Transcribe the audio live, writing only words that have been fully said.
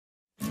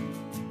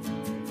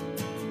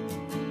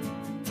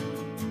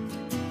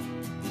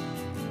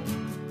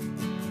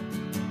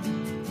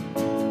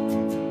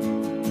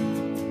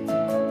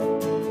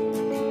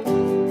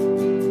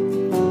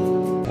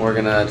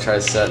we're gonna try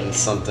setting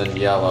something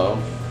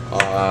yellow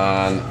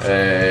on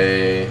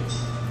a,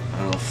 I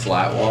don't know,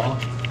 flat wall.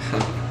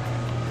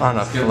 On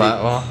a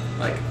flat wall?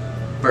 Like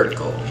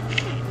vertical.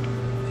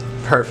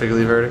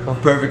 Perfectly vertical?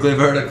 Perfectly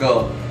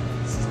vertical.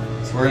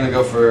 So we're gonna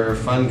go for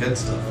fun, good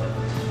stuff.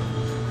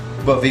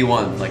 But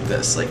V1 like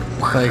this, like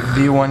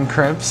V1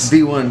 crimps?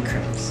 V1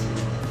 crimps.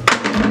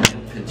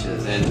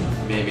 Pinches and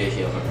maybe a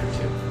heel hook or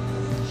two.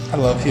 I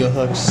love heel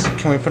hooks.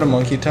 Can we put a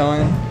monkey toe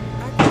in?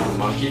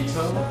 Monkey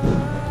toe?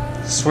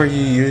 This is where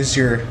you use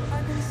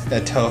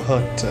that toe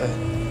hook to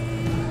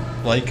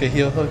like a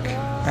heel hook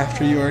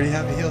after you already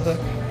have a heel hook.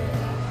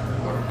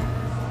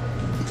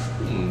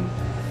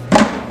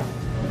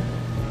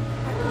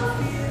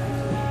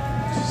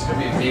 It's gonna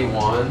be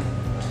V1.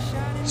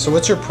 So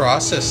what's your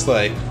process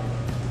like?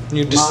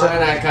 You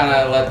Mine, I kind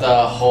of let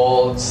the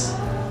holds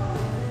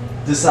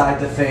decide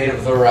the fate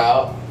of the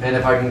route, and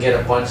if I can get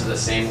a bunch of the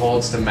same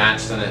holds to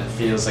match, then it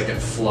feels like it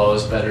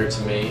flows better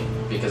to me,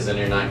 because then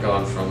you're not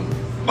going from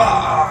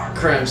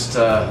crimps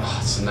to, oh,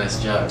 it's a nice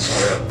jug,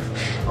 or,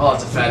 oh,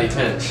 it's a fatty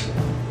pinch.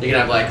 You can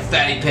have like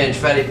fatty pinch,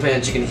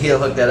 you can heel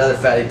hook that other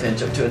fatty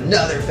pinch up to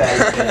another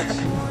fatty pinch.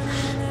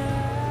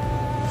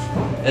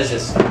 It's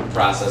just a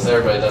process,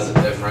 everybody does it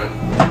different.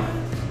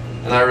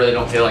 And I really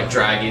don't feel like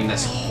dragging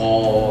this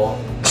whole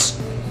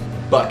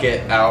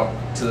bucket out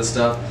to the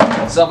stuff.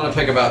 So I'm gonna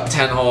pick about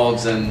 10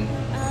 holds and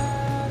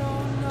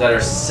that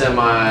are same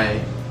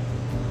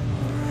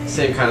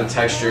kind of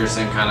texture,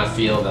 same kind of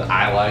feel that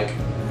I like,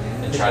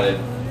 and try to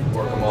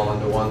work them all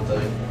into one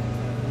thing.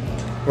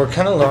 We're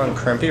kind of low on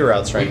crimpy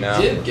routes right now.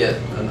 We did get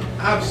an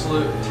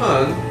absolute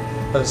ton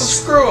of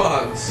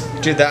screw-ons.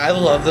 Dude, I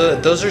love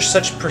those are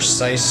such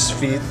precise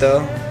feet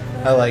though.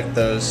 I like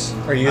those.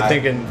 Are you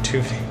thinking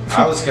 2 feet?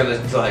 I was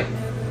gonna like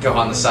go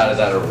on the side of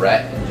that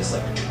arete and just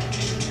like,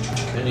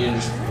 and you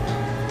just,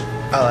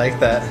 I like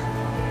that.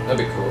 that'd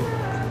be cool.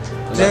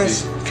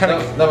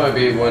 That might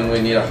be when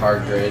we need a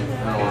hard grade.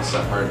 I don't want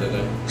stuff hard to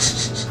do.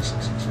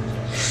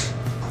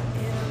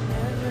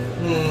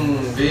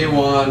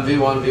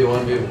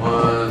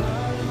 V1.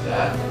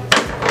 That.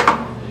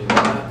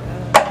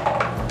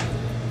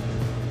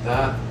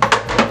 That.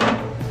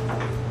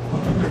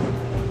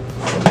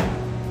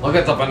 Look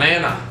at the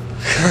banana.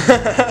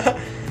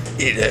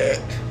 Eat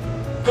it.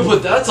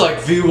 But that's like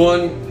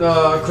V1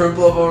 crimp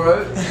level,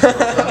 right?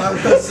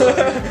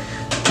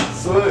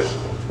 Sweet.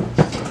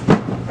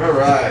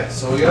 Alright,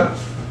 so we got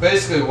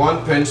basically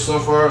one pinch so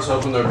far. I was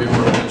hoping there'd be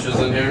more pinches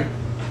in here.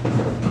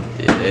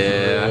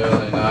 Yeah.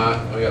 Really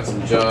not. We got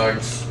some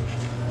jugs.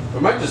 We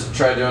might just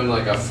try doing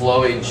like a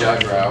flowy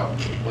jug route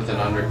with an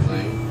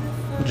undercling.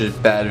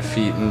 Just bad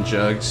feet and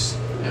jugs.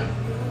 Yeah.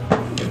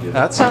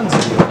 That sounds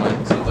like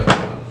fun. Sounds like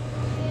fun.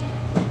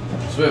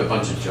 So we have a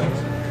bunch of jugs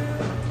in here.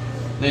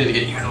 Need to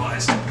get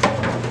utilized.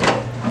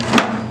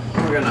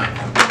 We're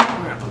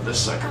gonna put this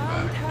sucker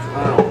back.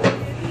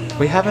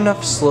 We have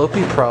enough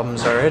slopey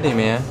problems already,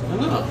 man. I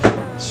know.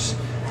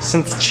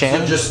 Since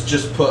Chan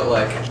just put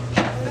like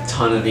a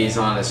ton of these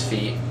on his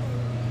feet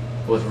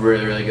with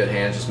really, really good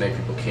hands, just make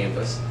people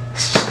campus.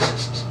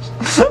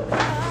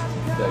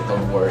 Like the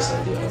worst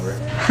idea ever.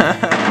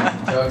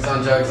 Jugs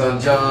on jugs on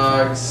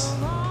jugs.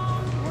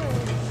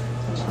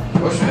 I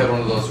wish we had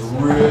one of those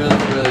really,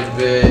 really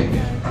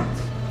big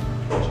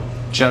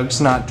jugs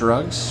not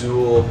drugs?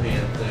 dual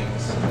hand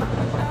things.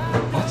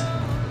 What?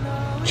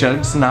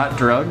 Jugs not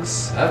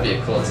drugs? That'd be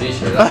a cool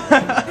t-shirt.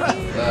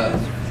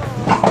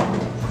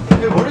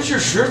 Hey, what does your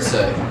shirt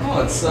say?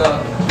 Oh, it's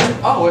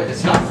oh wait,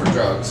 it's not for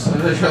drugs.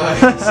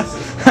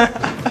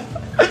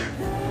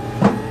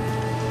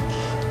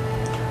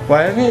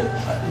 Why haven't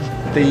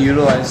they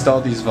utilized all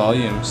these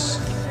volumes?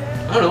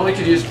 I don't know, we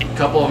could use a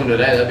couple of them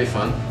today, that'd be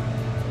fun.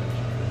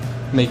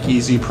 Make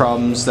easy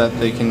problems that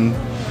they can...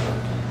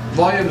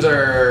 Volumes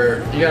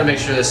are, you gotta make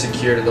sure they're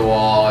secure to the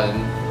wall,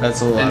 and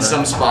that's a lot in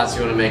some spots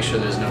you want to make sure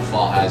there's no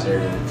fall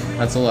hazard. And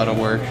that's a lot of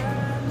work.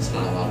 it's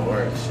not a lot of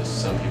work, it's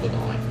just some people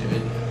don't like doing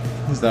it.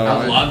 Is that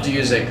I'd love to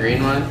use that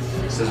green one,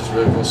 because there's a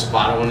really cool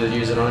spot I wanted to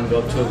use it on,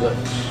 go up to it,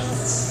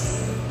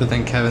 but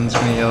then Kevin's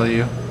gonna yell at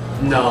you.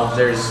 no,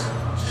 there's...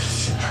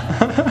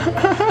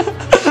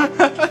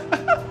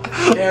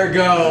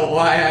 Ergo,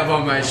 why have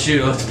on my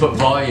shoe? Let's put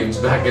volumes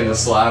back in the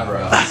slab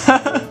routes.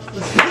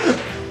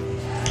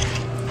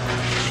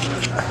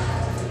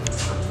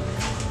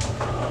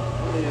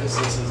 Use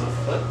this as a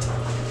foot.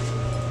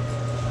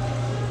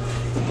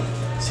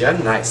 See,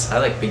 I'm nice. I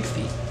like big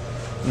feet.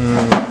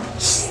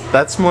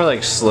 That's more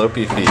like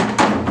slopey feet.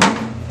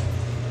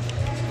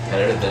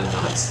 Better than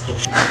not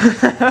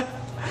slopey.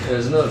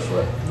 There's another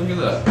foot. Look at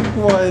that.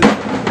 What?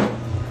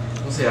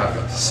 We'll see how it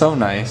goes. So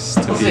nice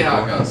to We'll see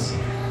how it goes.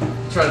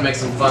 Try to make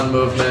some fun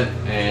movement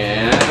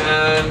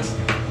and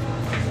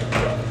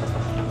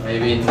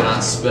maybe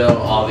not spill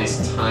all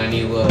these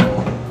tiny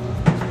little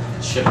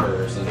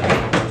chippers in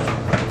there.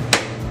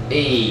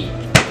 Hey.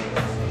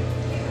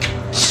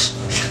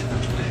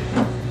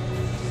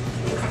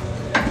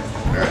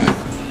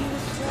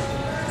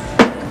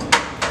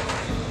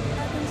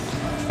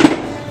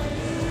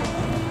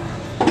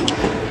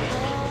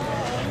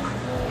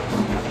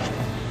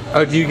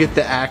 Oh, do you get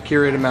the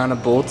accurate amount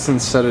of bolts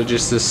instead of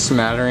just a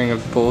smattering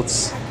of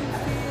bolts?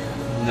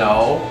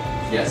 No.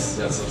 Yes,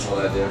 that's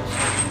what I do.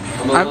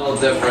 I'm a little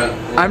different.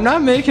 I'm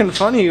not making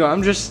fun of you.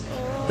 I'm just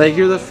like,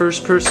 you're the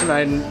first person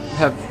I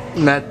have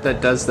met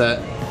that does that.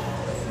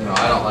 No,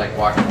 I don't like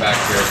walking back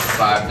here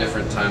 5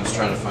 different times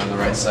trying to find the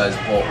right size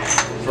bolt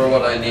for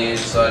what I need.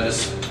 So I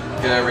just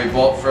get every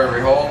bolt for every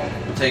hole,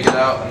 take it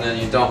out, and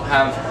then you don't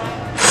have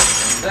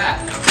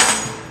that.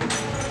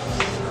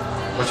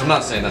 Which I'm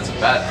not saying that's a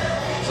bad thing.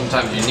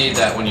 Sometimes you need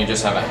that when you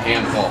just have a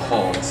handful of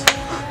holes.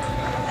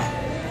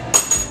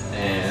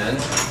 And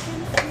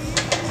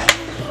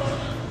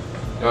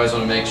you always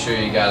want to make sure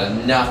you got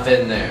enough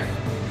in there.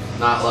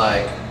 Not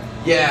like,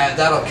 yeah,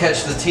 that'll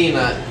catch the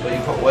T-nut, but you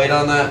put weight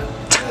on that,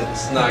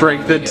 it's not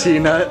break the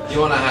T-nut. You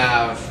want to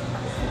have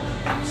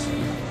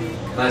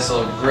a nice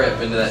little grip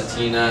into that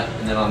T-nut,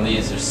 and then on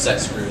these there's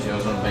set screws. You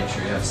always want to make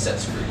sure you have set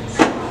screws.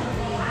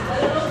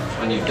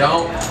 When you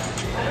don't,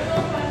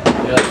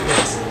 you're like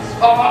this.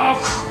 Oh,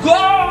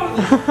 God!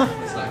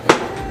 It's not good.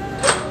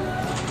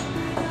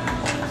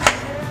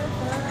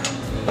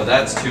 But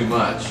that's too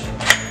much.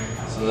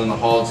 So then the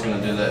hole's gonna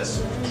do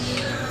this.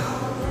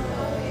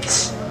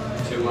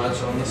 Too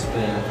much on the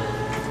spin.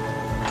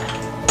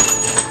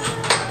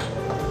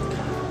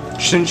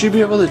 Shouldn't you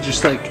be able to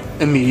just like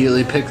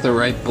immediately pick the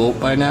right bolt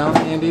by now,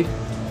 Andy?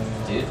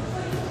 Dude,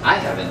 I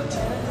haven't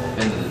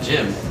been to the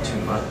gym in 2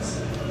 months.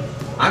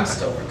 I'm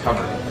still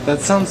recovering.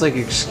 That sounds like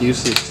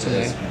excuses to me.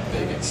 That's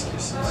big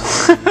excuses.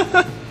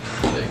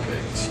 Big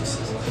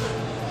excuses.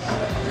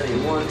 Ready,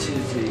 1, 2,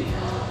 3.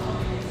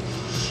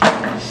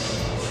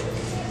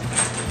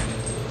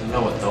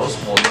 Know what those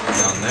holes are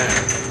down there.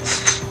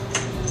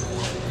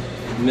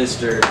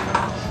 Mr.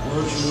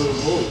 Where'd you little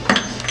bolt?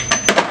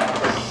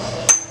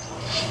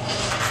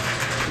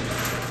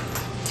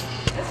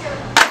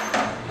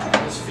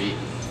 His feet.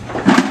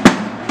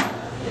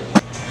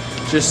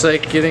 Just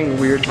like getting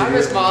weird. Hi,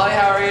 Miss Molly,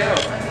 how are you?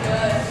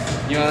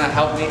 You wanna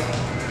help me?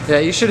 Yeah,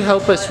 you should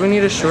help us. We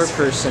need a short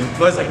person. I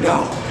was like,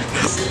 no.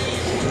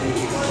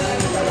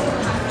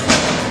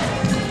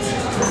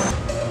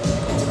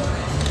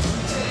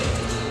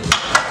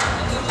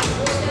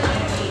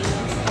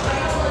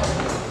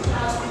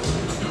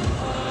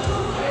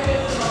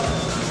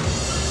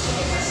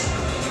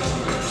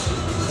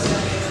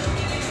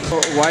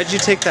 Why'd you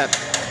take that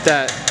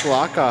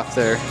block off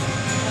there?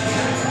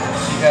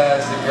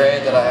 Because the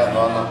grade that I have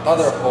on the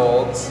other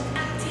holds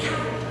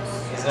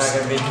is not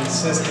going to be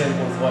consistent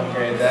with what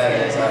grade that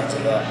is after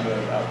that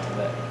move out to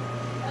there.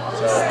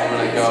 So I'm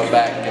going to go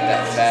back and get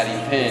that fatty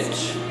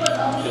pinch,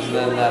 because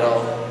then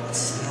that'll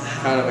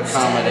kind of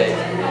accommodate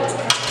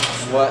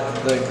what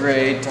the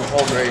grade to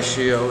hold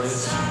ratio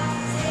is.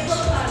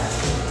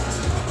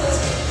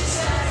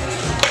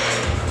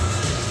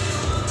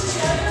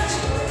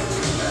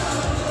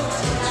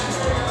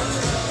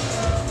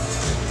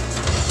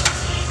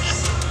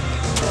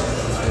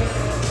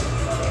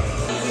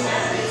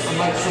 I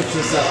might switch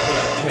this up for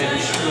that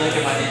pinch. I think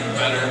it might be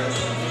better.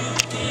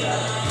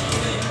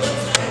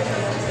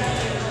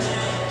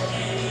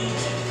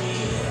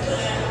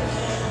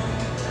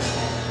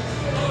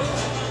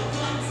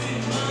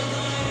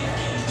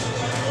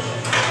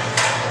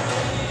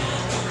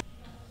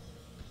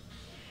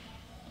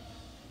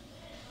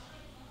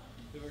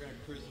 People are gonna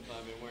crucify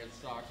me. I'm wearing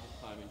socks with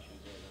climbing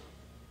shoes right now.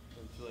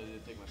 I'm too lazy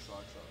to take my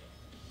socks off.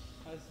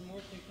 I was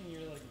more thinking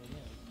you're like,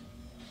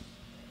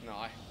 No,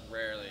 I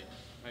rarely.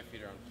 My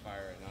feet are on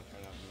fire right now,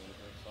 trying not to move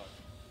the socks.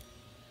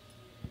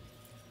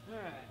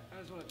 Alright,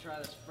 I just want to try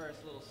this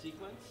first little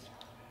sequence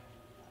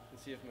and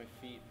see if my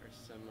feet are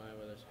semi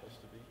where they're supposed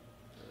to be.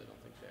 I really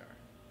don't think they are.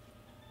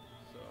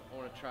 So I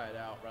want to try it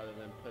out rather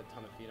than put a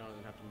ton of feet on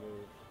and have to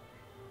move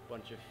a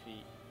bunch of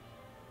feet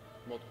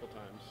multiple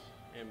times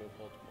and move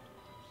multiple times.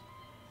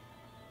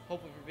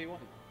 Hopefully for V1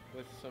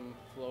 with some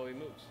flowy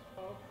moves.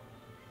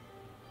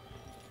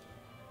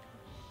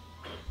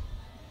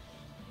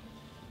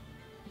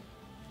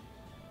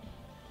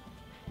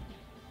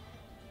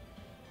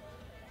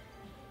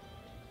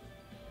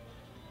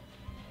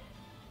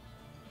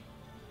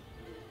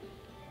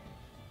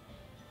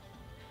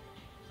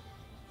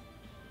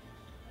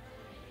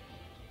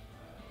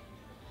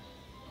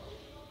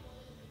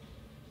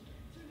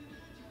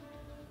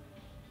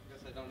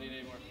 I don't need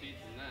any more feet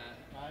than that.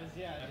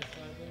 yeah,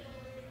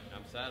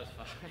 I'm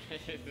satisfied.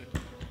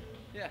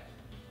 Yeah,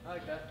 I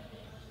like that.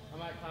 I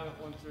might climb it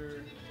once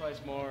or twice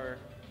more,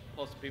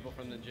 pull some people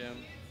from the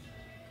gym,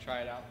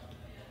 try it out.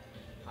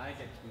 I think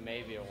it's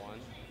maybe a 1,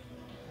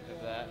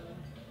 if that.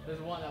 There's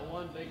that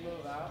one big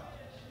move out.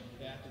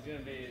 Yeah. It's gonna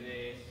be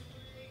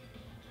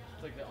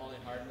it's like the only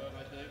hard move,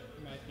 I think.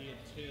 It might be a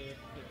 2.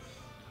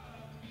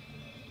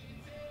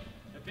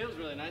 It feels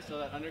really nice though,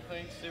 that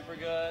underclink's super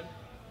good.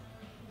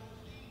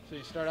 So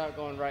you start out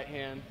going right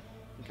hand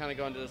and kind of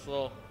go into this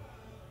little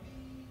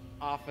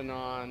off and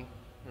on,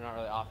 or not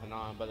really off and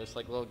on, but it's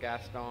like a little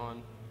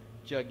Gaston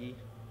juggy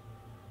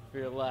for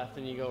your left,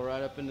 and you go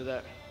right up into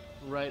that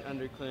right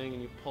undercling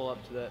and you pull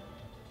up to that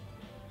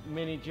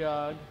mini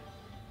jog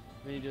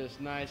Then you just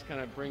nice kind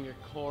of bring your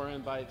core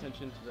in by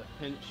attention to the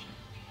pinch.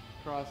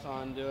 Cross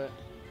onto it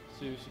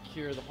to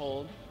secure the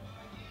hold.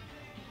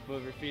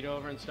 Move your feet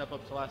over and step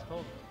up to last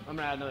hold. I'm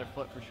gonna add another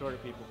foot for shorter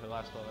people for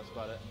last hold, that's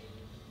about it.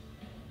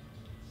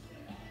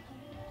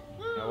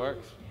 That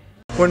works.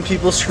 When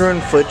people screw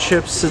in foot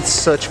chips, it's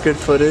such good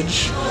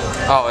footage.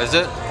 Oh, is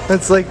it?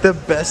 That's like the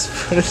best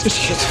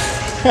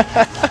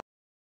footage.